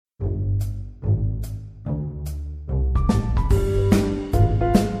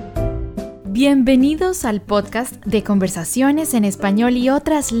Bienvenidos al podcast de Conversaciones en Español y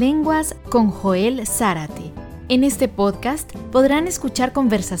otras lenguas con Joel Zárate. En este podcast podrán escuchar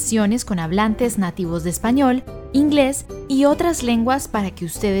conversaciones con hablantes nativos de español, inglés y otras lenguas para que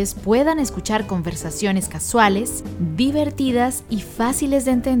ustedes puedan escuchar conversaciones casuales, divertidas y fáciles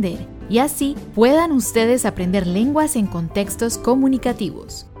de entender, y así puedan ustedes aprender lenguas en contextos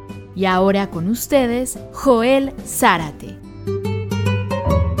comunicativos. Y ahora con ustedes, Joel Zárate.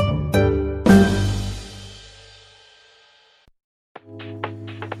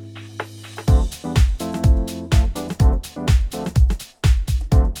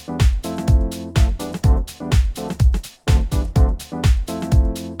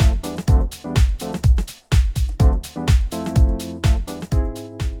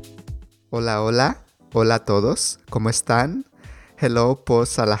 Hola a todos, ¿cómo están? Hello po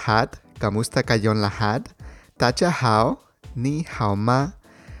sa lahat, kamusta kayong lahat? Taja hao, ni hao ma,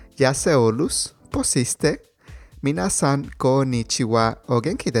 yase olus, posiste, minasan konnichiwa o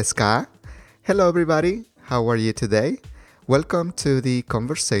genki desu ka? Hello everybody, how are you today? Welcome to the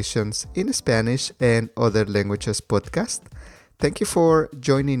Conversations in Spanish and Other Languages podcast. Thank you for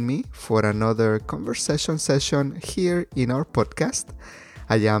joining me for another conversation session here in our podcast.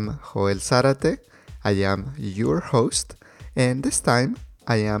 I am Joel Zárate, I am your host, and this time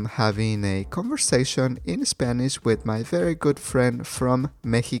I am having a conversation in Spanish with my very good friend from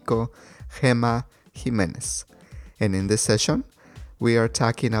Mexico, Gema Jimenez. And in this session, we are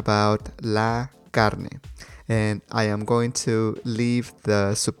talking about la carne, and I am going to leave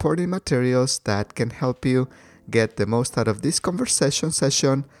the supporting materials that can help you get the most out of this conversation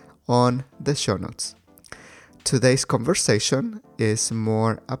session on the show notes. Today's conversation is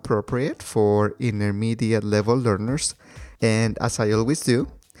more appropriate for intermediate level learners, and as I always do,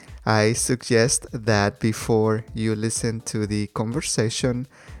 I suggest that before you listen to the conversation,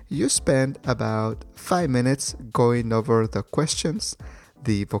 you spend about 5 minutes going over the questions,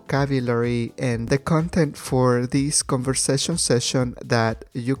 the vocabulary, and the content for this conversation session that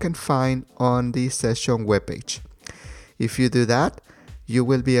you can find on the session webpage. If you do that, you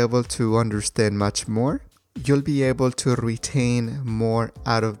will be able to understand much more. You'll be able to retain more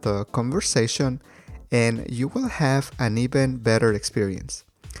out of the conversation, and you will have an even better experience.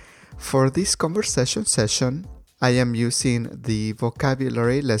 For this conversation session, I am using the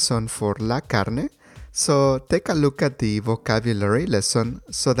vocabulary lesson for la carne, so take a look at the vocabulary lesson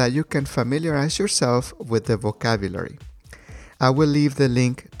so that you can familiarize yourself with the vocabulary. I will leave the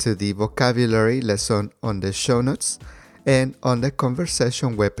link to the vocabulary lesson on the show notes and on the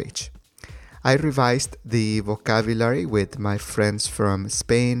conversation webpage. I revised the vocabulary with my friends from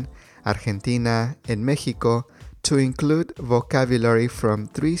Spain, Argentina, and Mexico to include vocabulary from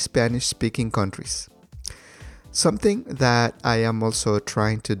 3 Spanish-speaking countries. Something that I am also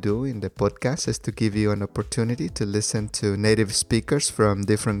trying to do in the podcast is to give you an opportunity to listen to native speakers from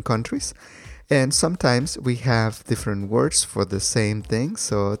different countries. And sometimes we have different words for the same thing,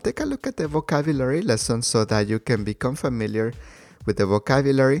 so take a look at the vocabulary lesson so that you can become familiar with the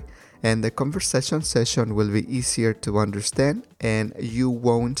vocabulary, and the conversation session will be easier to understand, and you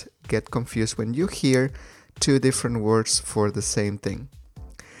won't get confused when you hear 2 different words for the same thing.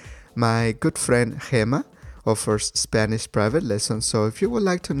 My good friend Gema offers Spanish private lessons, so if you would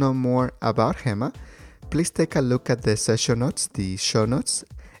like to know more about Gema, please take a look at the session notes, the show notes,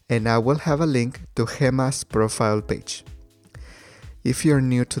 and I will have a link to Gema's profile page. If you're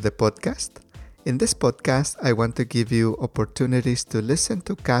new to the podcast, in this podcast, I want to give you opportunities to listen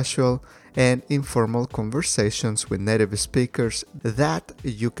to casual and informal conversations with native speakers that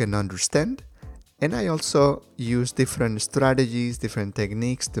you can understand. And I also use different strategies, different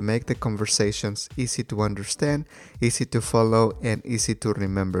techniques to make the conversations easy to understand, easy to follow, and easy to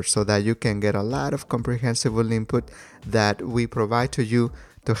remember so that you can get a lot of comprehensible input that we provide to you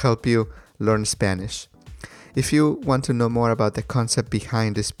to help you learn Spanish. If you want to know more about the concept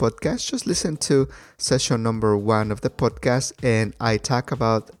behind this podcast, just listen to session number 1 of the podcast, and I talk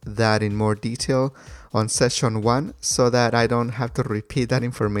about that in more detail on session 1 so that I don't have to repeat that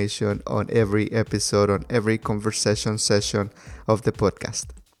information on every episode, on every conversation session of the podcast.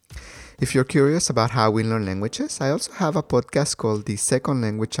 If you're curious about how we learn languages, I also have a podcast called the Second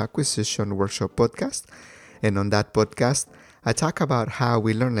Language Acquisition Workshop Podcast, and on that podcast, I talk about how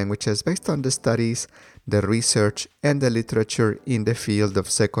we learn languages based on the studies, the research, and the literature in the field of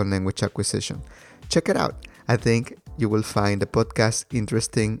second language acquisition. Check it out. I think you will find the podcast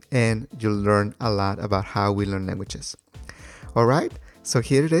interesting and you'll learn a lot about how we learn languages. Alright, so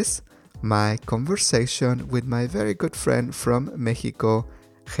here it is, my conversation with my very good friend from Mexico,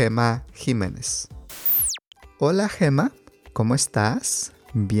 Gema Jimenez. Hola Gema, ¿cómo estás?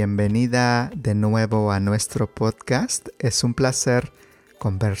 Bienvenida de nuevo a nuestro podcast. Es un placer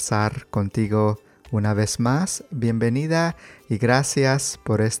conversar contigo una vez más. Bienvenida y gracias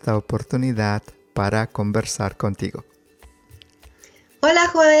por esta oportunidad para conversar contigo. Hola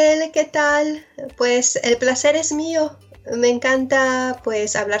Joel, ¿qué tal? Pues el placer es mío. Me encanta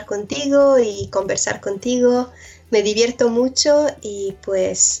pues hablar contigo y conversar contigo. Me divierto mucho y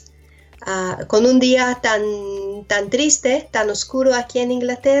pues con un día tan triste, tan oscuro aquí en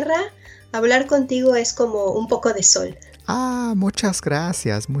Inglaterra, hablar contigo es como un poco de sol. Muchas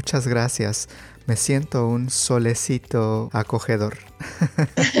gracias, muchas gracias. Me siento un solecito acogedor.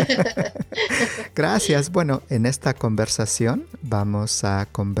 Gracias. Bueno, en esta conversación vamos a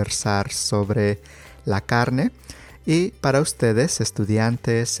conversar sobre la carne y para ustedes,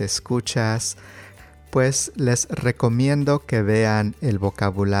 estudiantes, escuchas, pues les recomiendo que vean el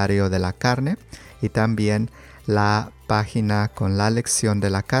vocabulario de la carne y también la página con la lección de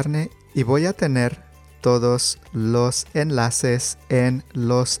la carne y voy a tener todos los enlaces en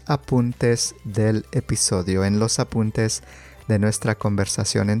los apuntes del episodio, en los apuntes de nuestra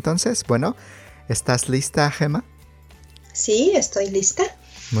conversación. Entonces, bueno, ¿estás lista, Gemma? Sí, estoy lista.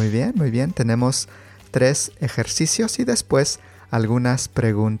 Muy bien, muy bien. Tenemos 3 ejercicios y después algunas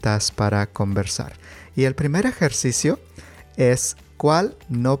preguntas para conversar. Y el primer ejercicio es ¿cuál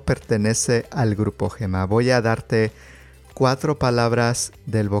no pertenece al grupo, Gemma? Voy a darte 4 palabras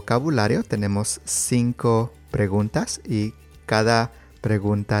del vocabulario. Tenemos 5 preguntas y cada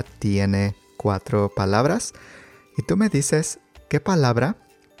pregunta tiene 4 palabras. Y tú me dices qué palabra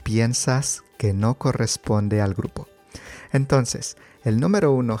piensas que no corresponde al grupo. Entonces, el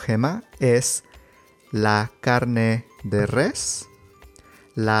número 1, Gemma, es la carne de res,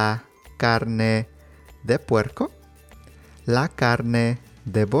 la carne de puerco, la carne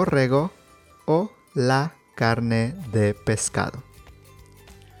de borrego o la carne de pescado.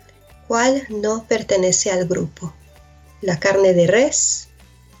 ¿Cuál no pertenece al grupo? La carne de res,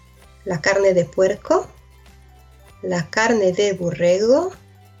 la carne de puerco, la carne de borrego,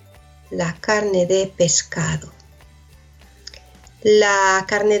 la carne de pescado. La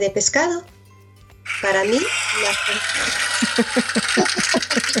carne de pescado, para mí,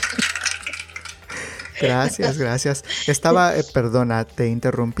 Gracias. Perdona, te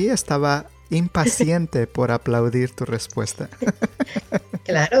interrumpí, estaba impaciente por aplaudir tu respuesta.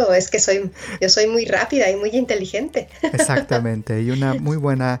 Claro, es que yo soy muy rápida y muy inteligente. Exactamente, y una muy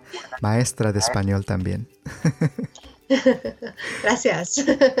buena maestra de español también. Gracias.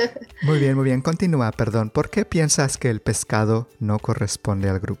 Muy bien, continúa, perdón. ¿Por qué piensas que el pescado no corresponde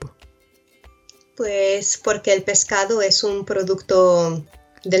al grupo? Pues porque el pescado es un producto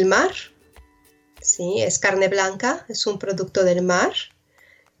del mar. Sí, es carne blanca, es un producto del mar.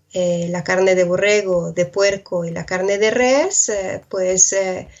 La carne de borrego, de puerco y la carne de res,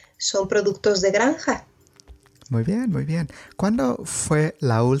 son productos de granja. Muy bien. ¿Cuándo fue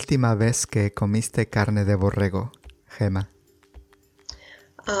la última vez que comiste carne de borrego, Gemma?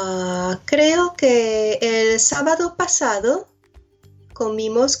 Creo que el sábado pasado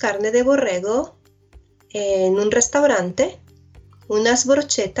comimos carne de borrego en un restaurante. Unas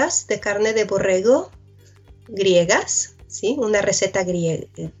brochetas de carne de borrego griegas, ¿sí? Una receta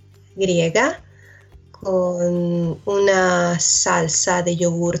griega con una salsa de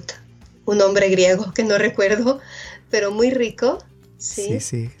yogurt, un nombre griego que no recuerdo, pero muy rico.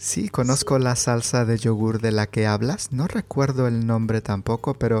 Sí, conozco la salsa de yogur de la que hablas. No recuerdo el nombre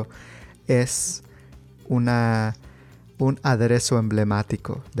tampoco, pero es un aderezo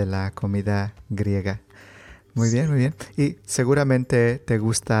emblemático de la comida griega. Muy bien. Y seguramente te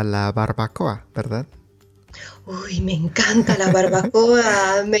gusta la barbacoa, ¿verdad? Uy, me encanta la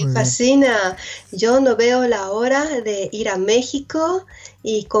barbacoa, me fascina. Yo no veo la hora de ir a México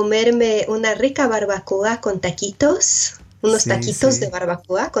y comerme una rica barbacoa con taquitos, unos taquitos de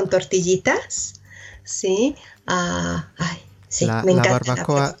barbacoa con tortillitas. Sí, me encanta la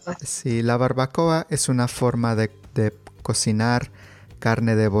barbacoa. Sí, la barbacoa es una forma de cocinar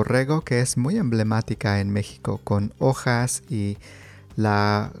carne de borrego que es muy emblemática en México, con hojas y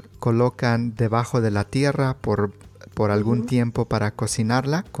la colocan debajo de la tierra por algún tiempo para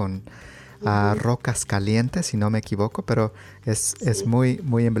cocinarla con rocas calientes, si no me equivoco, pero es muy,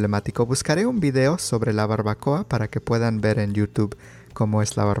 muy emblemático. Buscaré un video sobre la barbacoa para que puedan ver en YouTube cómo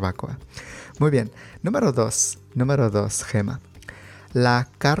es la barbacoa. Muy bien. Número 2, Gemma. La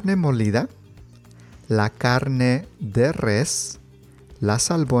carne molida, la carne de res,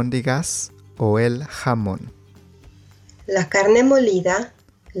 las albóndigas o el jamón. La carne molida,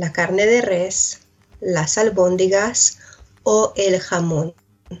 la carne de res, las albóndigas o el jamón.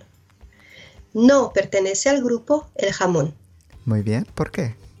 No pertenece al grupo el jamón. Muy bien, ¿por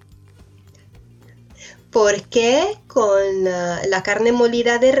qué? Porque con la carne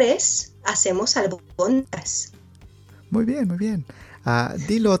molida de res hacemos albóndigas. Muy bien, muy bien.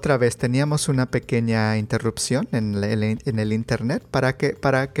 Dilo otra vez, teníamos una pequeña interrupción en el internet para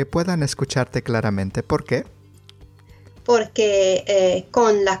que puedan escucharte claramente. ¿Por qué? Porque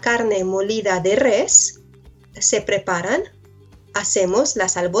con la carne molida de res hacemos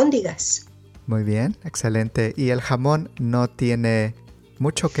las albóndigas. Muy bien, excelente. Y el jamón no tiene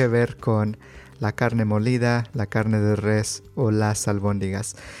mucho que ver con la carne molida, la carne de res o las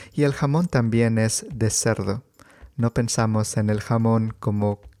albóndigas. Y el jamón también es de cerdo. No pensamos en el jamón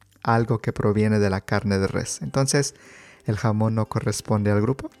como algo que proviene de la carne de res. Entonces, el jamón no corresponde al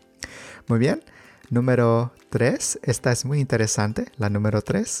grupo. Muy bien. Número 3. Esta es muy interesante. La número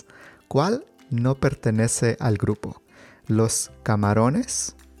 3. ¿Cuál no pertenece al grupo? Los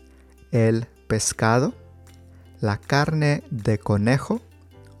camarones, el pescado, la carne de conejo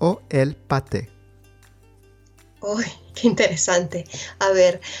o el paté. ¡Uy, qué interesante! A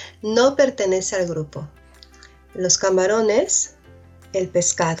ver, no pertenece al grupo. Los camarones, el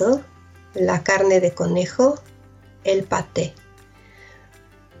pescado, la carne de conejo, el paté.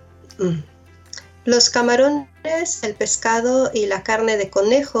 Los camarones, el pescado y la carne de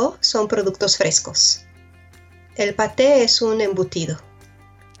conejo son productos frescos. El paté es un embutido.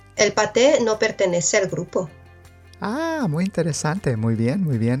 El paté no pertenece al grupo. Muy interesante. Muy bien,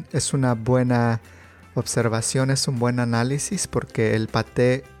 muy bien. Es una buena observación, es un buen análisis porque el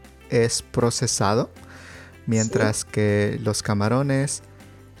paté es procesado, mientras que los camarones,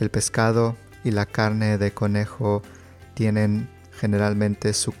 el pescado y la carne de conejo tienen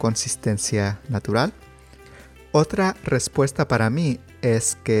generalmente su consistencia natural. Otra respuesta para mí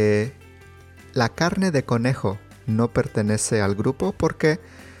es que la carne de conejo no pertenece al grupo porque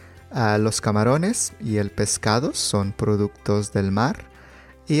los camarones y el pescado son productos del mar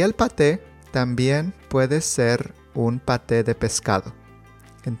y el paté también puede ser un paté de pescado.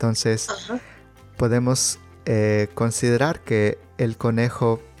 Entonces, podemos considerar que el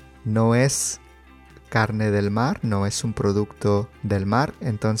conejo no es carne del mar, no es un producto del mar.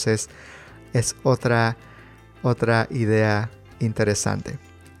 Entonces, es otra idea interesante.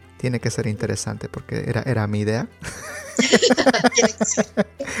 Tiene que ser interesante porque era mi idea. Tiene que ser.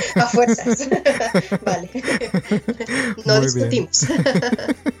 A fuerzas. Vale. No Muy discutimos.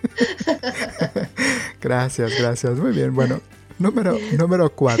 Gracias. Muy bien. Bueno,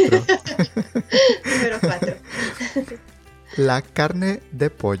 número 4. Número 4. La carne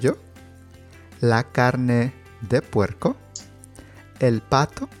de pollo, la carne de puerco, el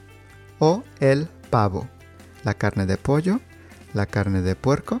pato o el pavo. La carne de pollo, la carne de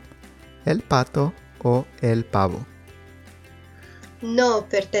puerco, el pato o el pavo. No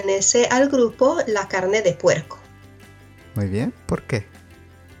pertenece al grupo la carne de puerco. Muy bien, ¿por qué?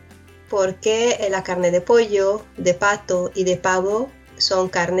 Porque la carne de pollo, de pato y de pavo son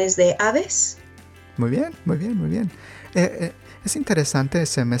carnes de aves. Muy bien. Es interesante,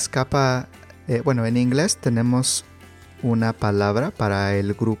 se me escapa. En inglés tenemos una palabra para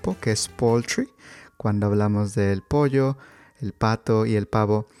el grupo que es poultry. Cuando hablamos del pollo, el pato y el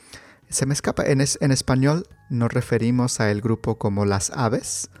pavo, se me escapa. En español nos referimos a el grupo como las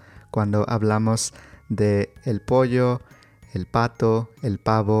aves. Cuando hablamos de el pollo, el pato, el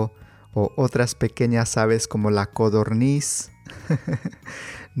pavo o otras pequeñas aves como la codorniz.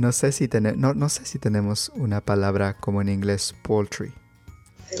 No sé si tenemos una palabra como en inglés poultry.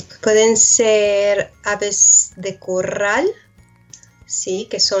 Pueden ser aves de corral, sí,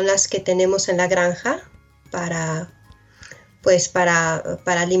 que son las que tenemos en la granja para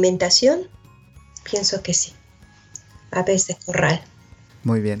alimentación. Pienso que sí. Aves de corral.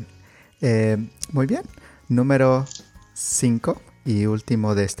 Muy bien. Número 5 y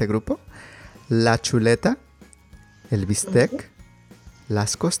último de este grupo. La chuleta, el bistec,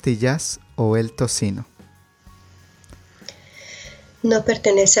 las costillas o el tocino. No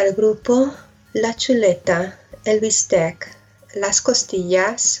pertenece al grupo la chuleta, el bistec, las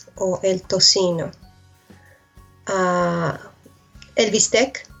costillas o el tocino. El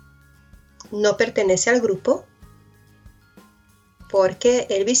bistec no pertenece al grupo porque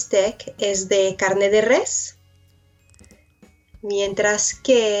el bistec es de carne de res, mientras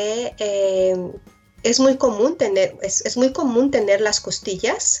que es muy común tener las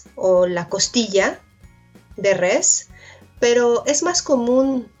costillas o la costilla de res, pero es más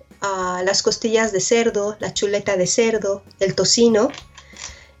común las costillas de cerdo, la chuleta de cerdo, el tocino.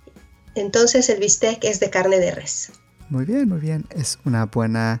 Entonces el bistec es de carne de res. Muy bien. Es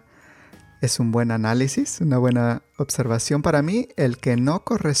un buen análisis, una buena observación. Para mí, el que no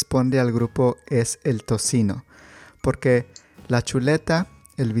corresponde al grupo es el tocino, porque La chuleta,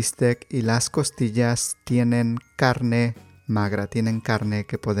 el bistec y las costillas tienen carne magra, tienen carne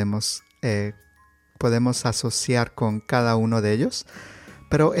que podemos asociar con cada uno de ellos.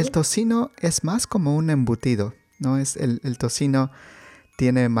 Pero el tocino es más como un embutido, ¿no? El tocino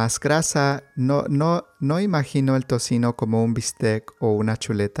tiene más grasa. No imagino el tocino como un bistec o una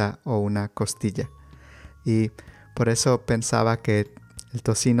chuleta o una costilla. Y por eso pensaba que el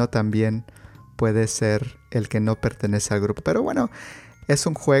tocino también puede ser el que no pertenece al grupo. Pero bueno, es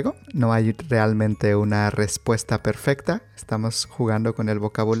un juego, no hay realmente una respuesta perfecta. Estamos jugando con el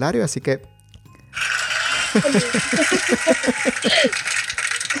vocabulario, así que...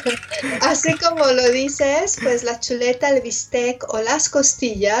 Así como lo dices, pues la chuleta, el bistec o las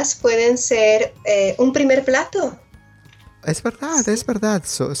costillas pueden ser un primer plato. Es verdad.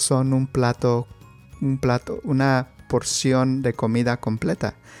 Son un plato, una porción de comida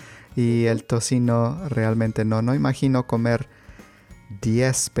completa. Y el tocino realmente no imagino comer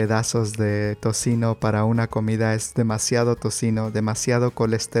 10 pedazos de tocino para una comida. Es demasiado tocino, demasiado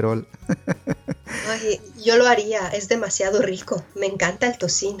colesterol. Ay, yo lo haría, es demasiado rico. Me encanta el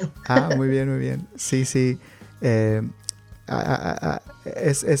tocino. Muy bien. Sí.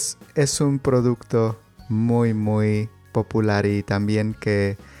 Es un producto muy, muy popular y también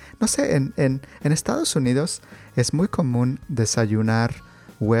que, no sé, en Estados Unidos es muy común desayunar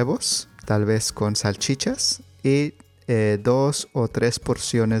huevos, tal vez con salchichas y 2 o 3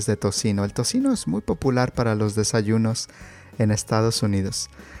 porciones de tocino. El tocino es muy popular para los desayunos en Estados Unidos.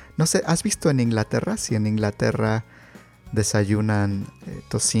 No sé, ¿has visto en Inglaterra? Si en Inglaterra desayunan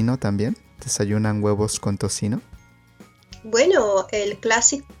tocino también, desayunan huevos con tocino. Bueno, el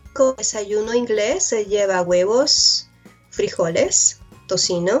clásico desayuno inglés lleva huevos, frijoles,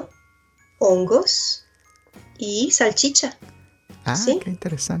 tocino, hongos y salchicha. ¿Sí? Qué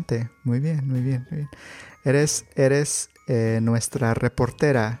interesante. Muy bien. Eres nuestra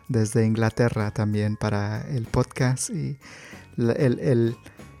reportera desde Inglaterra también para el podcast y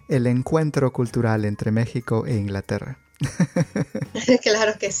el encuentro cultural entre México e Inglaterra.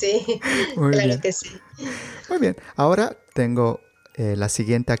 Claro que sí. Que sí. Muy bien. Ahora tengo la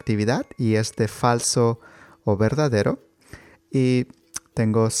siguiente actividad y es de falso o verdadero. Y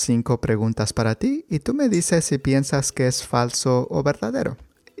tengo 5 preguntas para ti y tú me dices si piensas que es falso o verdadero.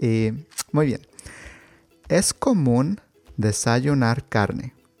 Y muy bien. Es común desayunar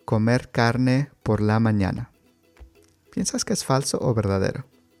carne, comer carne por la mañana. ¿Piensas que es falso o verdadero?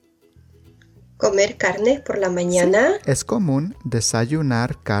 ¿Comer carne por la mañana? Sí, es común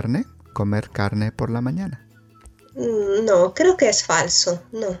desayunar carne, comer carne por la mañana. No, creo que es falso.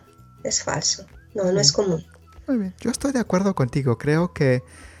 No, es falso. No es común. Muy bien, yo estoy de acuerdo contigo. Creo que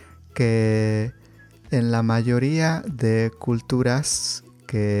en la mayoría de culturas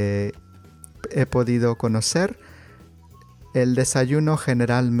que he podido conocer, el desayuno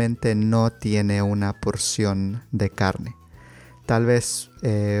generalmente no tiene una porción de carne. Tal vez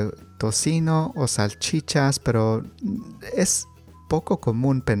tocino o salchichas, pero es poco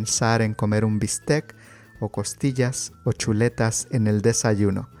común pensar en comer un bistec o costillas o chuletas en el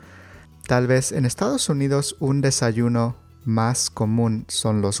desayuno. Tal vez en Estados Unidos un desayuno más común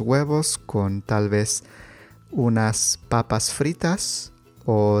son los huevos con tal vez unas papas fritas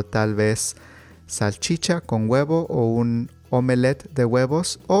o tal vez salchicha con huevo o un omelette de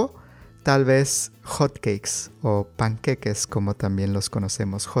huevos o tal vez hotcakes o panqueques como también los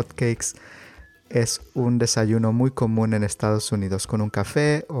conocemos. Hotcakes es un desayuno muy común en Estados Unidos con un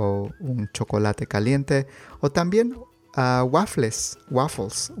café o un chocolate caliente o también waffles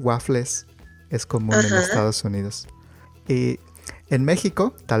es común en Estados Unidos. Y en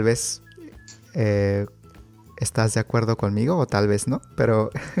México tal vez estás de acuerdo conmigo o tal vez no, pero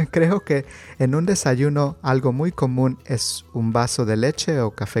creo que en un desayuno algo muy común es un vaso de leche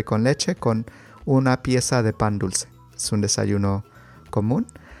o café con leche con una pieza de pan dulce. Es un desayuno común.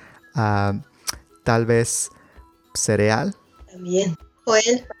 Tal vez cereal. También.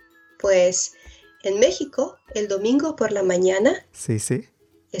 Joel, pues en México el domingo por la mañana Sí.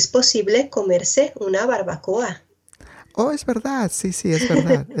 es posible comerse una barbacoa. Oh, es verdad, sí,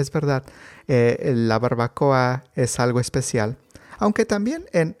 es verdad. La barbacoa es algo especial. Aunque también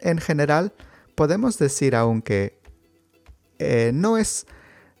en general podemos decir aunque no es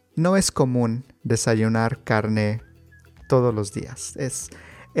común desayunar carne todos los días. Es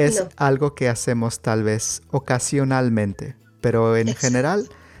No. algo que hacemos tal vez ocasionalmente, pero en general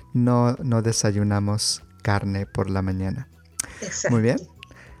no desayunamos carne por la mañana. Exacto. Muy bien.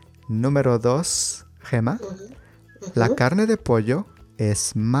 Número 2, Gemma. La carne de pollo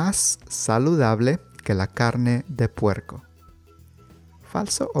es más saludable que la carne de puerco.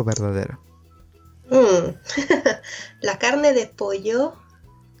 ¿Falso o verdadero? Mm. La carne de pollo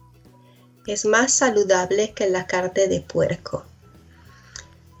es más saludable que la carne de puerco.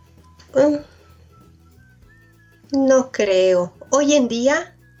 Mm, no creo. Hoy en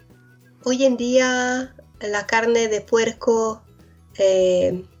día la carne de puerco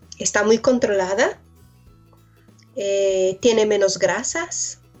está muy controlada, tiene menos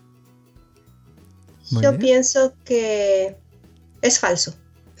grasas. Muy Yo bien. pienso que es falso.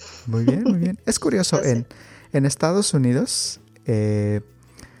 Muy bien, muy bien. Es curioso, No sé. en Estados Unidos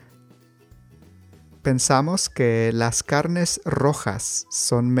pensamos que las carnes rojas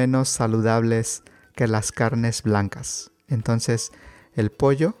son menos saludables que las carnes blancas. Entonces, el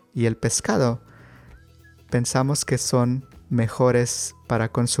pollo y el pescado pensamos que son mejores para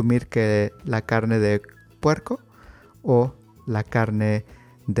consumir que la carne de puerco o la carne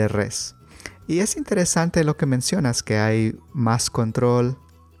de res. Y es interesante lo que mencionas, que hay más control,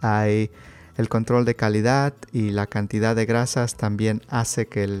 hay el control de calidad y la cantidad de grasas también hace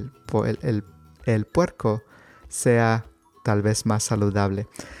que el puerco sea tal vez más saludable.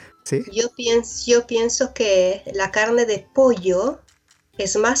 ¿Sí? Yo pienso que la carne de pollo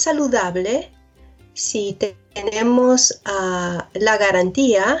es más saludable si tenemos la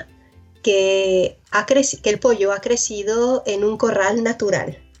garantía que el pollo ha crecido en un corral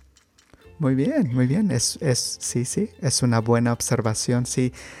natural. Muy bien, muy bien. Sí, es una buena observación.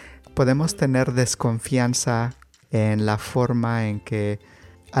 Sí, podemos tener desconfianza en la forma en que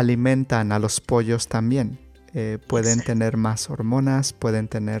alimentan a los pollos también. Pueden Exacto. tener más hormonas, pueden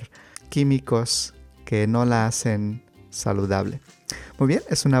tener químicos que no la hacen saludable. Muy bien,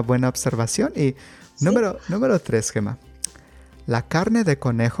 es una buena observación. Y ¿Sí? número 3, Gemma. La carne de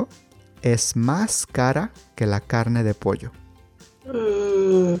conejo es más cara que la carne de pollo.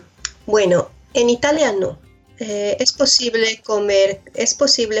 Bueno, en Italia no. Es posible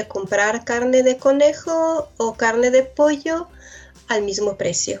comprar carne de conejo o carne de pollo al mismo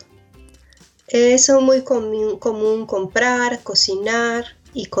precio. Es muy común comprar, cocinar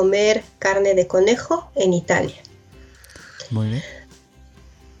y comer carne de conejo en Italia. Muy bien.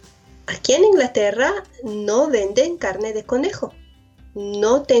 Aquí en Inglaterra no venden carne de conejo.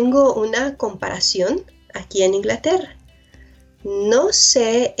 No tengo una comparación aquí en Inglaterra. No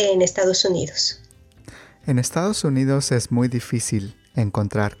sé en Estados Unidos. En Estados Unidos es muy difícil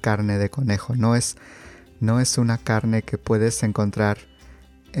encontrar carne de conejo. No es una carne que puedes encontrar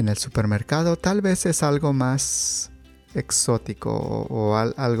en el supermercado. Tal vez es algo más exótico o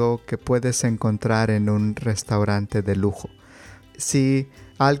algo que puedes encontrar en un restaurante de lujo. Si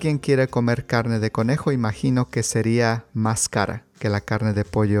alguien quiere comer carne de conejo, imagino que sería más cara que la carne de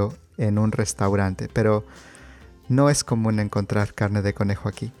pollo en un restaurante, pero no es común encontrar carne de conejo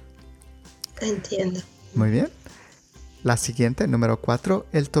aquí. Entiendo. Muy bien. La siguiente, número 4.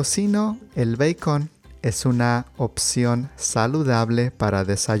 El tocino, el bacon, es una opción saludable para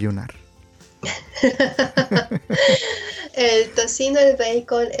desayunar. El tocino, el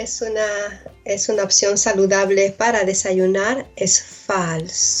bacon es una opción saludable para desayunar. Es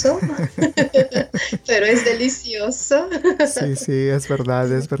falso, pero es delicioso. Sí, es verdad,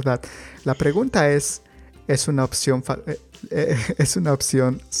 es verdad. La pregunta es una opción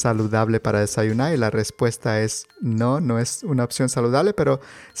saludable para desayunar? Y la respuesta es no es una opción saludable, pero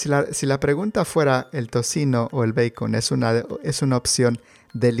si la pregunta fuera el tocino o el bacon es una opción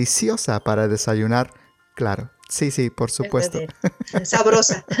deliciosa para desayunar, claro. Sí, por supuesto.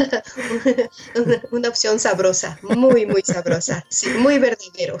 Sabrosa. Una opción sabrosa, muy, muy sabrosa. Sí, muy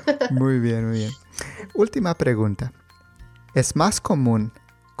verdadero. Muy bien, muy bien. Última pregunta. ¿Es más común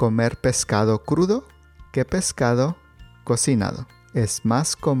comer pescado crudo que pescado cocinado? ¿Es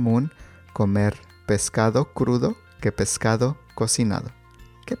más común comer pescado crudo que pescado cocinado?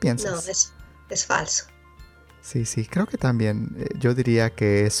 ¿Qué piensas? No, es falso. Sí, creo que también yo diría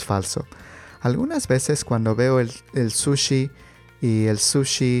que es falso. Algunas veces cuando veo el sushi y el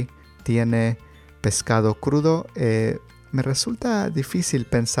sushi tiene pescado crudo, me resulta difícil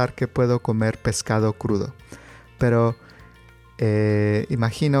pensar que puedo comer pescado crudo. Pero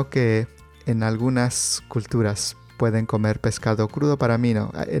imagino que en algunas culturas pueden comer pescado crudo, para mí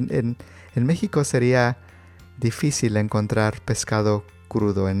no. En México sería difícil encontrar pescado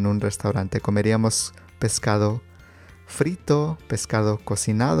crudo en un restaurante. Comeríamos pescado frito, pescado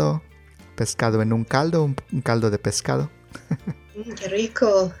cocinado, pescado en un caldo, un caldo de pescado. Qué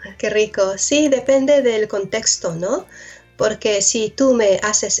rico, qué rico. Sí, depende del contexto, ¿no? Porque si tú me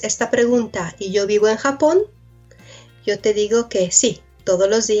haces esta pregunta y yo vivo en Japón, yo te digo que sí, todos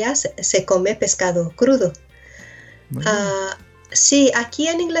los días se come pescado crudo. Sí, aquí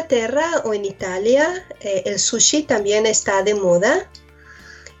en Inglaterra o en Italia el sushi también está de moda.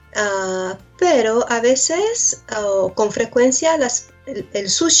 Pero a veces, con frecuencia, el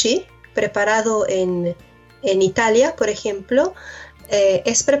sushi preparado en Italia, por ejemplo,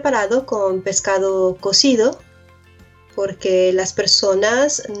 es preparado con pescado cocido porque las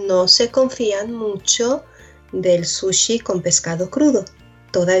personas no se confían mucho del sushi con pescado crudo.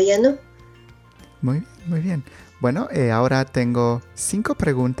 Todavía no. Muy bien, muy bien. Bueno, ahora tengo 5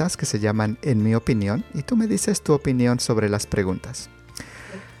 preguntas que se llaman En mi opinión y tú me dices tu opinión sobre las preguntas.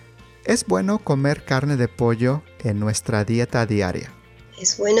 ¿Es bueno comer carne de pollo en nuestra dieta diaria?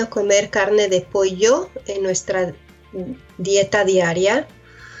 Es bueno comer carne de pollo en nuestra dieta diaria.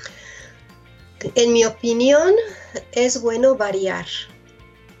 En mi opinión, es bueno variar,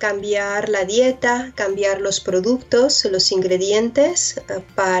 cambiar la dieta, cambiar los productos, los ingredientes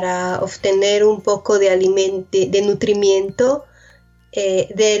para obtener un poco de nutrimiento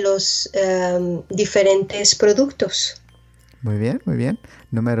de los diferentes productos. Muy bien, muy bien.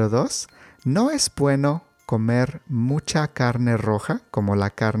 Número 2. ¿No es bueno comer mucha carne roja como la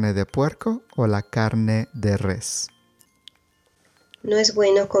carne de puerco o la carne de res? No es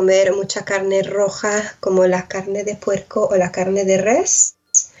bueno comer mucha carne roja como la carne de puerco o la carne de res.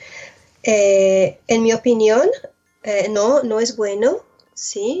 En mi opinión, no es bueno.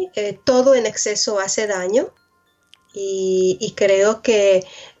 ¿Sí? Todo en exceso hace daño y creo que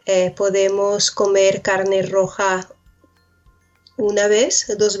podemos comer carne roja 1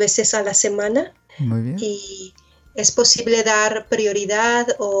 vez, 2 veces a la semana. Muy bien. Y es posible dar prioridad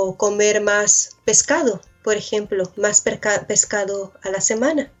o comer más pescado. Por ejemplo, más pescado a la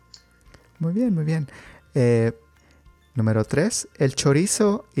semana. Muy bien, muy bien. Número 3. ¿El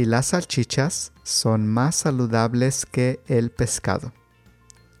chorizo y las salchichas son más saludables que el pescado?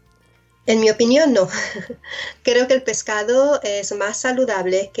 En mi opinión, no. Creo que el pescado es más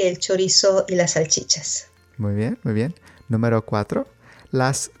saludable que el chorizo y las salchichas. Muy bien, muy bien. Número 4.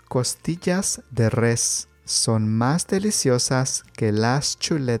 ¿Las costillas de res son más deliciosas que las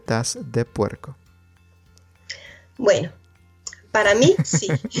chuletas de puerco? Bueno, para mí sí.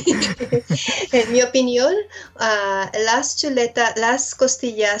 En mi opinión, las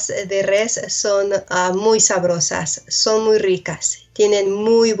costillas de res son muy sabrosas, son muy ricas, tienen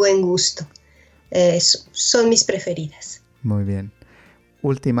muy buen gusto. Son mis preferidas. Muy bien.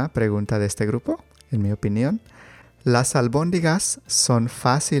 Última pregunta de este grupo, en mi opinión. ¿Las albóndigas son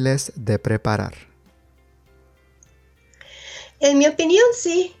fáciles de preparar? En mi opinión,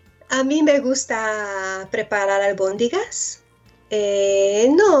 sí. A mí me gusta preparar albóndigas.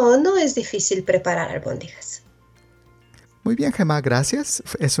 No es difícil preparar albóndigas. Muy bien, Gemma, gracias.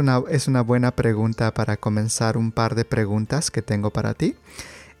 Es una buena pregunta para comenzar un par de preguntas que tengo para ti.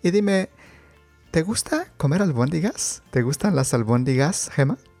 Y dime, ¿te gusta comer albóndigas? ¿Te gustan las albóndigas,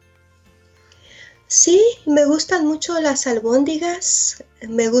 Gemma? Sí, me gustan mucho las albóndigas.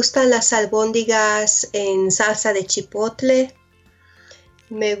 Me gustan las albóndigas en salsa de chipotle.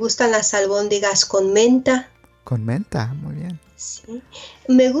 Me gustan las albóndigas con menta. Con menta, muy bien. Sí.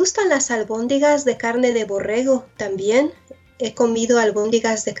 Me gustan las albóndigas de carne de borrego también. He comido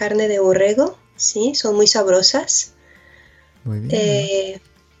albóndigas de carne de borrego. Sí, son muy sabrosas. Muy bien.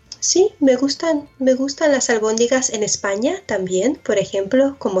 Sí, me gustan las albóndigas en España también, por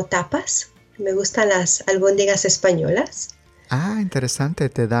ejemplo, como tapas. Me gustan las albóndigas españolas. Ah, interesante.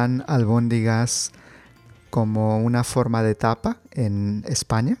 ¿Te dan albóndigas como una forma de tapa en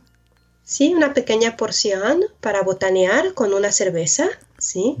España? Sí, una pequeña porción para botanear con una cerveza.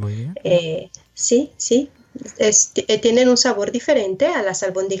 Sí, muy bien. Sí. Tienen un sabor diferente a las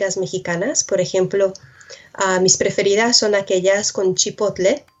albóndigas mexicanas. Por ejemplo, mis preferidas son aquellas con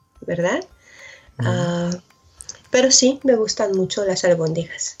chipotle, ¿verdad? Pero sí, me gustan mucho las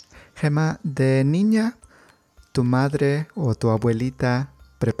albóndigas. Gemma, de niña, ¿tu madre o tu abuelita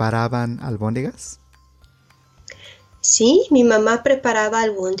preparaban albóndigas? Sí, mi mamá preparaba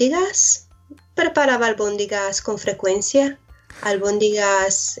albóndigas con frecuencia,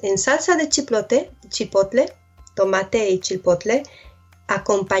 albóndigas en salsa de chipotle, tomate y chipotle,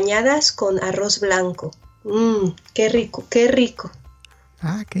 acompañadas con arroz blanco. ¡Qué rico, qué rico!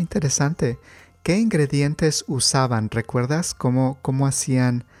 Ah, qué interesante. ¿Qué ingredientes usaban? ¿Recuerdas cómo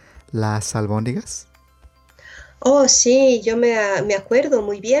hacían las albóndigas? Oh, sí, yo me acuerdo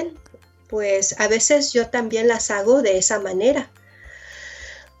muy bien. Pues a veces yo también las hago de esa manera.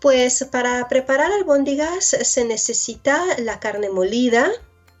 Pues para preparar albóndigas se necesita la carne molida,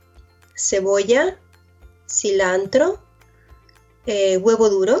 cebolla, cilantro, huevo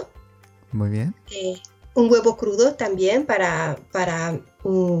duro. Muy bien. Un huevo crudo también para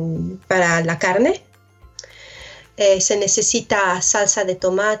la carne. Se necesita salsa de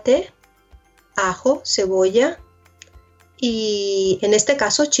tomate, ajo, cebolla y en este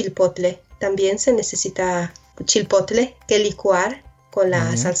caso chilpotle. También se necesita chilpotle que licuar con Muy la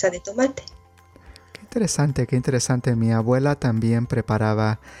bien. salsa de tomate. Qué interesante, qué interesante. Mi abuela también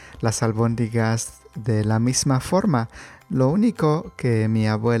preparaba las albóndigas de la misma forma. Lo único que mi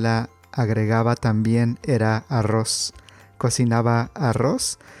abuela agregaba también era arroz. Cocinaba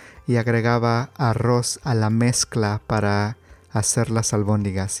arroz y agregaba arroz a la mezcla para hacer las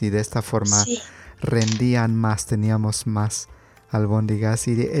albóndigas. Y de esta forma Sí. rendían más, teníamos más albóndigas.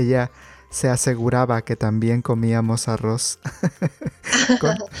 Y ella se aseguraba que también comíamos arroz.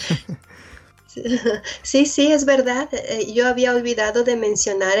 con- Sí, sí, es verdad. Yo había olvidado de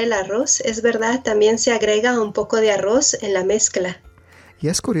mencionar el arroz. Es verdad, también se agrega un poco de arroz en la mezcla. Y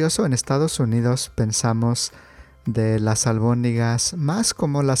es curioso, en Estados Unidos pensamos de las albóndigas más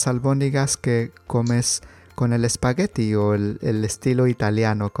como las albóndigas que comes con el espagueti o el estilo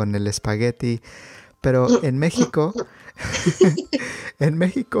italiano con el espagueti. Pero en México, en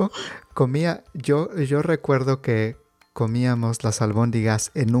México yo recuerdo que comíamos las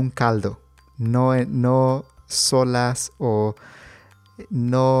albóndigas en un caldo, no solas o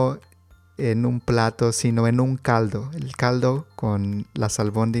no en un plato, sino en un caldo. El caldo con las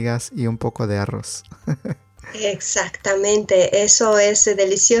albóndigas y un poco de arroz. Exactamente, eso es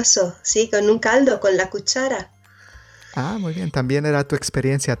delicioso, sí, con un caldo, con la cuchara. Ah, muy bien. También era tu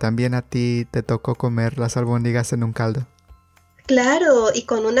experiencia. También a ti te tocó comer las albóndigas en un caldo. Claro, y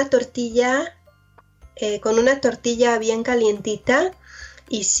con una tortilla bien calientita,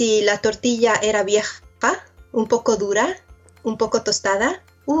 y si la tortilla era vieja, un poco dura, un poco tostada,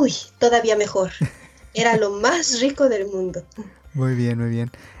 uy, todavía mejor. Era lo más rico del mundo. Muy bien, muy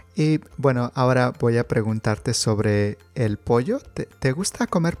bien. Y bueno, ahora voy a preguntarte sobre el pollo. ¿Te gusta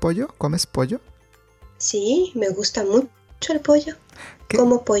comer pollo? ¿Comes pollo? Sí, me gusta mucho el pollo. ¿Qué?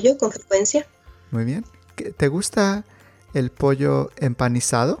 Como pollo con frecuencia. Muy bien. ¿Te gusta el pollo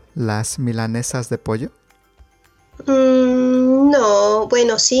empanizado? ¿Las milanesas de pollo? No,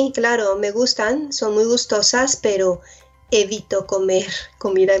 bueno, sí, claro, me gustan, son muy gustosas, pero evito comer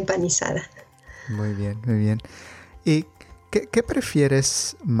comida empanizada. Muy bien, muy bien. ¿Y qué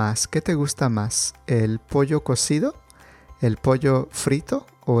prefieres más? ¿Qué te gusta más? ¿El pollo cocido, el pollo frito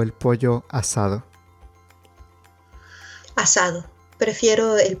o el pollo asado? Asado,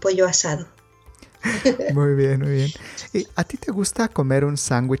 prefiero el pollo asado. Muy bien, muy bien. ¿Y a ti te gusta comer un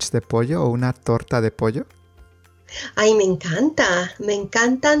sándwich de pollo o una torta de pollo? Ay, me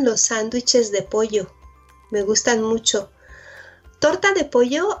encantan los sándwiches de pollo, me gustan mucho. Torta de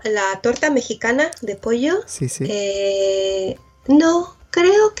pollo, la torta mexicana de pollo, Sí, sí. no,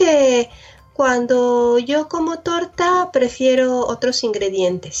 creo que cuando yo como torta prefiero otros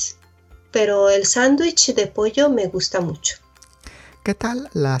ingredientes, pero el sándwich de pollo me gusta mucho. ¿Qué tal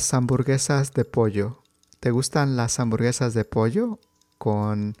las hamburguesas de pollo? ¿Te gustan las hamburguesas de pollo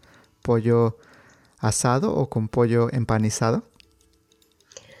con pollo asado o con pollo empanizado?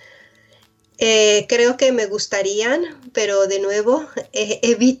 Creo que me gustarían, pero de nuevo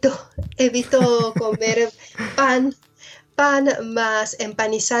evito comer pan. Pan más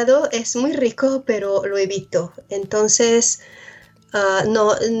empanizado es muy rico, pero lo evito. Entonces,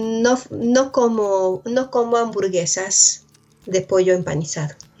 no como hamburguesas de pollo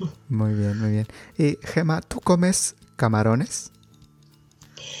empanizado. Muy bien, muy bien. Y Gemma, ¿tú comes camarones?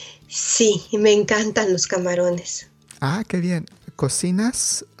 Sí, me encantan los camarones. Ah, qué bien.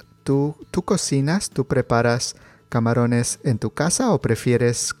 ¿Cocinas? ¿Tú cocinas? ¿Tú preparas camarones en tu casa o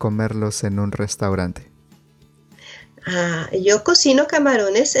prefieres comerlos en un restaurante? Yo cocino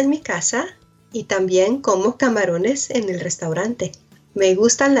camarones en mi casa y también como camarones en el restaurante. Me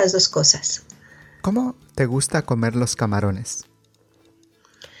gustan las dos cosas. ¿Cómo te gusta comer los camarones?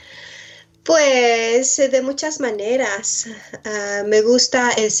 Pues de muchas maneras. Me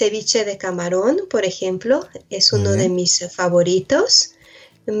gusta el ceviche de camarón, por ejemplo, es Muy uno de bien. mis favoritos.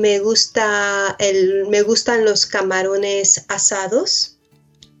 Me gustan los camarones asados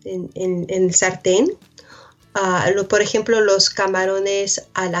en el sartén. Por ejemplo, los camarones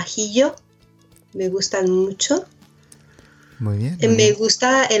al ajillo me gustan mucho. Muy bien, muy Me bien.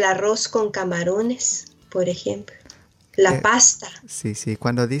 gusta el arroz con camarones, por ejemplo. La pasta. Sí, sí.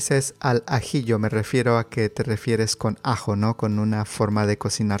 Cuando dices al ajillo me refiero a que te refieres con ajo, ¿no? Con una forma de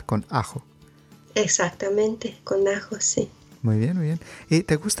cocinar con ajo. Exactamente, con ajo, sí. Muy bien, muy bien. ¿Y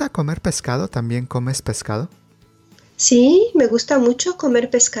te gusta comer pescado? ¿También comes pescado? Sí, me gusta mucho comer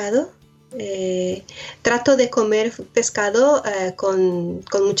pescado. Trato de comer pescado con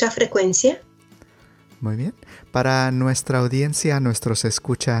mucha frecuencia. Muy bien. Para nuestra audiencia, nuestros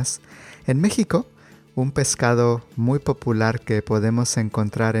escuchas, en México, un pescado muy popular que podemos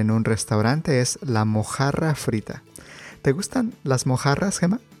encontrar en un restaurante es la mojarra frita. ¿Te gustan las mojarras,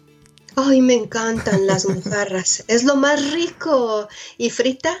 Gema? Ay, me encantan las mojarras. Es lo más rico. Y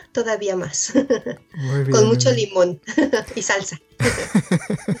frita todavía más. Muy bien. Con mucho limón y salsa.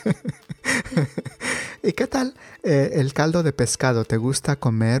 ¿Y qué tal el caldo de pescado? ¿Te gusta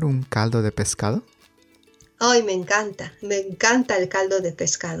comer un caldo de pescado? Ay, me encanta el caldo de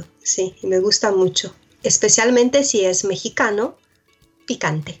pescado, sí, y me gusta mucho, especialmente si es mexicano,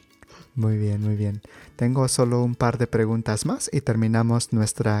 picante. Muy bien, muy bien. Tengo solo un par de preguntas más y terminamos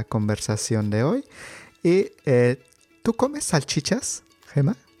nuestra conversación de hoy. Y, ¿tú comes salchichas,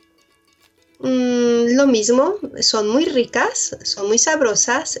 Gema? Lo mismo, son muy ricas, son muy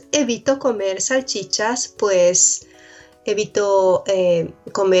sabrosas. Evito comer salchichas, pues evito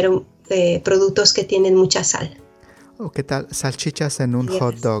comer productos que tienen mucha sal. ¿O qué tal salchichas en un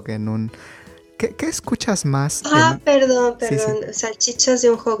hot dog, en un... ¿Qué escuchas más? Perdón, Sí, sí. salchichas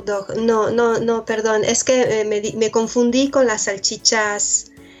de un hot dog. No, perdón, es que me confundí con las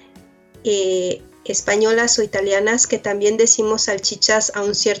salchichas españolas o italianas, que también decimos salchichas a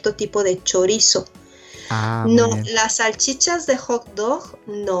un cierto tipo de chorizo. Muy bien. Las salchichas de hot dog,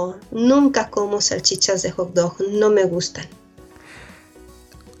 no, nunca como salchichas de hot dog, no me gustan.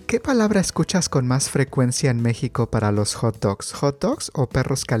 ¿Qué palabra escuchas con más frecuencia en México para los hot dogs? ¿Hot dogs o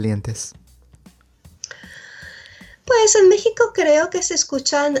perros calientes? Pues en México creo que se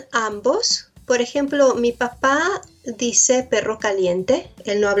escuchan ambos. Por ejemplo, mi papá dice perro caliente,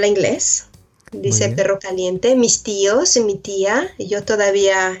 él no habla inglés, dice perro caliente. Mis tíos y mi tía, yo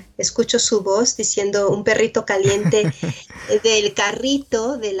todavía escucho su voz diciendo un perrito caliente del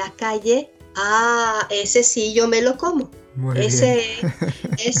carrito de la calle. Ese sí, yo me lo como. Ese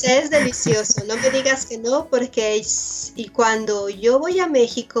es delicioso, no me digas que no, porque y cuando yo voy a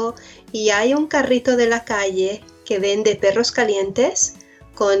México y hay un carrito de la calle que vende perros calientes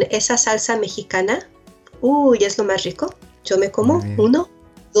con esa salsa mexicana, es lo más rico. Yo me como 1,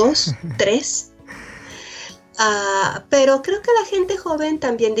 2, 3. Pero creo que la gente joven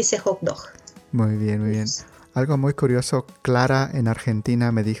también dice hot dog. Muy bien, muy bien. Algo muy curioso, Clara en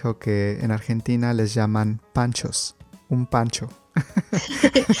Argentina me dijo que en Argentina les llaman panchos. Un pancho.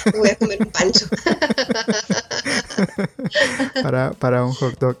 Voy a comer un pancho. para un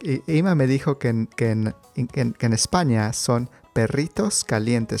hot dog. Y Ima me dijo que en España son perritos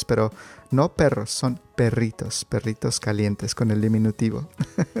calientes, pero no perros, son perritos calientes con el diminutivo.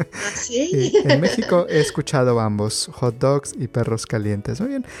 ¿Sí? En México he escuchado ambos, hot dogs y perros calientes. Muy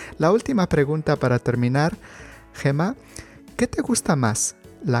bien. La última pregunta para terminar, Gema, ¿qué te gusta más?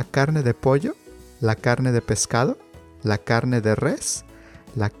 ¿La carne de pollo? ¿La carne de pescado? ¿La carne de res?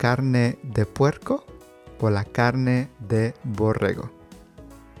 ¿La carne de puerco? ¿O la carne de borrego?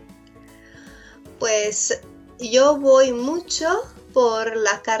 Pues yo voy mucho por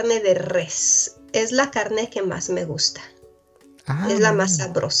la carne de res. Es la carne que más me gusta. Es la más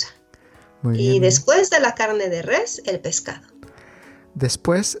sabrosa. Y después de la carne de res, el pescado.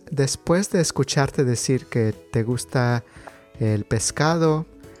 Después de escucharte decir que te gusta el pescado,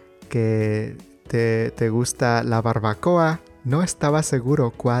 que te gusta la barbacoa, no estaba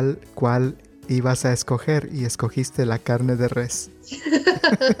seguro cuál ibas a escoger y escogiste la carne de res.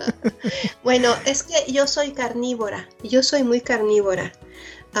 Bueno, es que yo soy carnívora, yo soy muy carnívora.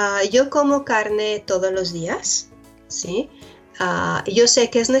 Yo como carne todos los días, ¿sí? Yo sé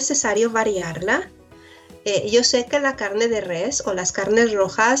que es necesario variarla. Yo sé que la carne de res o las carnes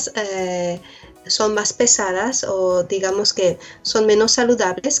rojas son más pesadas, o digamos que son menos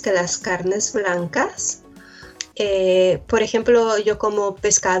saludables que las carnes blancas. Por ejemplo, yo como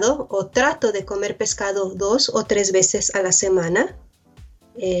pescado, o trato de comer pescado 2 o 3 veces a la semana.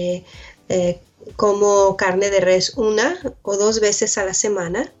 Como carne de res 1 o 2 veces a la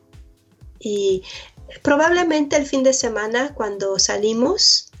semana. Y probablemente el fin de semana, cuando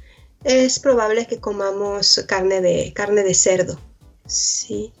salimos, es probable que comamos carne de cerdo.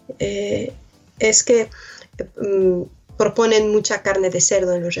 Sí, es que proponen mucha carne de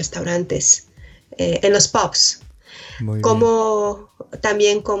cerdo en los restaurantes, en los pubs.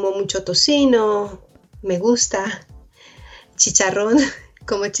 También como mucho tocino, me gusta. Chicharrón,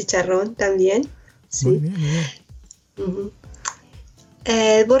 como chicharrón también. Sí. Muy bien, muy bien. Uh-huh.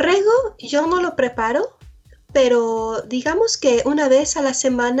 El borrego yo no lo preparo, pero digamos que una vez a la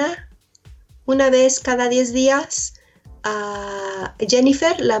semana, una vez cada 10 días,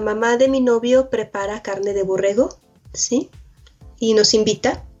 Jennifer, la mamá de mi novio, prepara carne de borrego, ¿sí? Y nos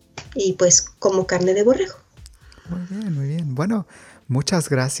invita, y pues como carne de borrego. Muy bien, muy bien. Bueno, muchas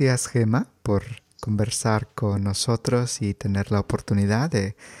gracias, Gema, por conversar con nosotros y tener la oportunidad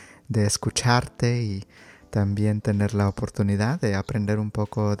de escucharte, y también tener la oportunidad de aprender un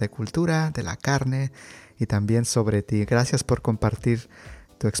poco de cultura, de la carne y también sobre ti. Gracias por compartir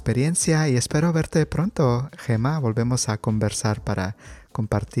tu experiencia y espero verte pronto, Gemma. Volvemos a conversar para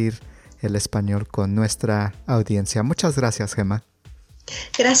compartir el español con nuestra audiencia. Muchas gracias, Gemma.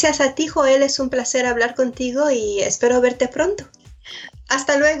 Gracias a ti, Joel. Es un placer hablar contigo y espero verte pronto.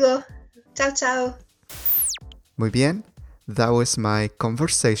 Hasta luego. Chao, chao. Muy bien. That was my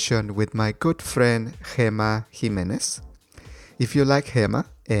conversation with my good friend, Gemma Jimenez. If you like Gemma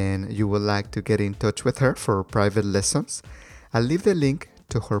and you would like to get in touch with her for private lessons, I'll leave the link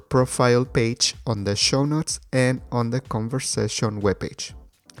to her profile page on the show notes and on the conversation webpage.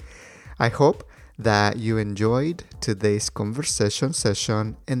 I hope that you enjoyed today's conversation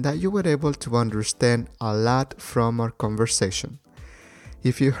session and that you were able to understand a lot from our conversation.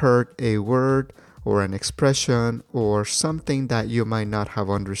 If you heard a word or an expression or something that you might not have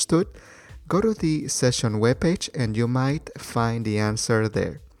understood, go to the session webpage and you might find the answer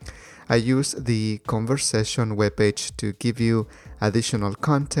there. I use the conversation webpage to give you additional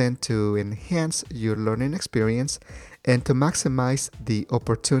content to enhance your learning experience and to maximize the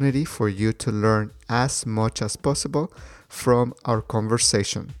opportunity for you to learn as much as possible from our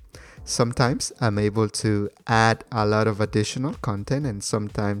conversation. Sometimes I'm able to add a lot of additional content and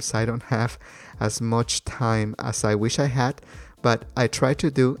sometimes I don't have as much time as I wish I had, but I try to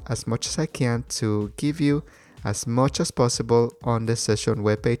do as much as I can to give you as much as possible on the session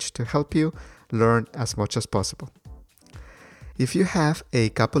webpage to help you learn as much as possible. If you have a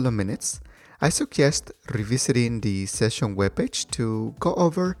couple of minutes, I suggest revisiting the session webpage to go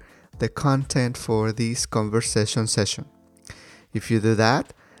over the content for this conversation session. If you do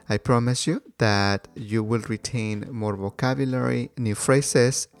that, I promise you that you will retain more vocabulary, new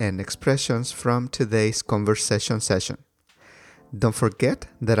phrases, and expressions from today's conversation session. Don't forget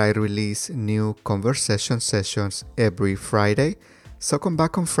that I release new conversation sessions every Friday, so come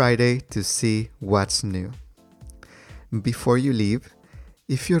back on Friday to see what's new. Before you leave,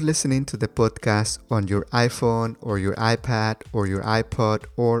 if you're listening to the podcast on your iPhone or your iPad or your iPod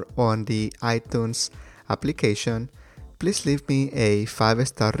or on the iTunes application, please leave me a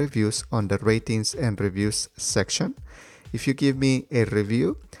 5-star reviews on the ratings and reviews section. If you give me a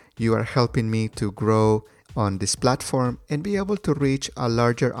review, you are helping me to grow on this platform and be able to reach a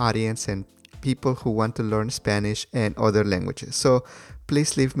larger audience and people who want to learn Spanish and other languages. So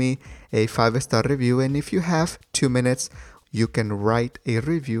please leave me a 5-star review, and if you have 2 minutes, you can write a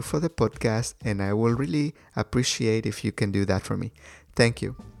review for the podcast, and I will really appreciate if you can do that for me. Thank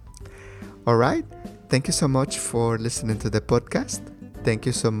you. All right. Thank you so much for listening to the podcast. Thank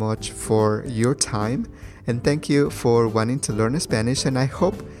you so much for your time, and thank you for wanting to learn Spanish, and I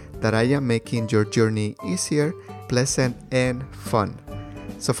hope that I am making your journey easier, pleasant, and fun.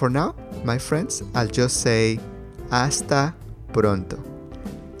 So for now, my friends, I'll just say hasta pronto.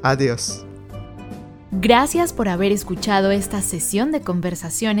 Adiós. Gracias por haber escuchado esta sesión de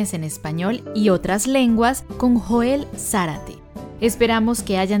conversaciones en español y otras lenguas con Joel Zárate. Esperamos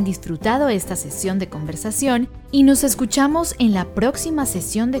que hayan disfrutado esta sesión de conversación y nos escuchamos en la próxima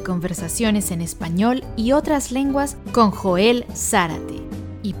sesión de conversaciones en español y otras lenguas con Joel Zárate.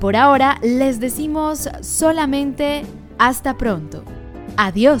 Y por ahora les decimos solamente hasta pronto.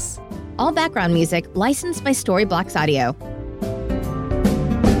 Adiós. All background music licensed by Storyblocks Audio.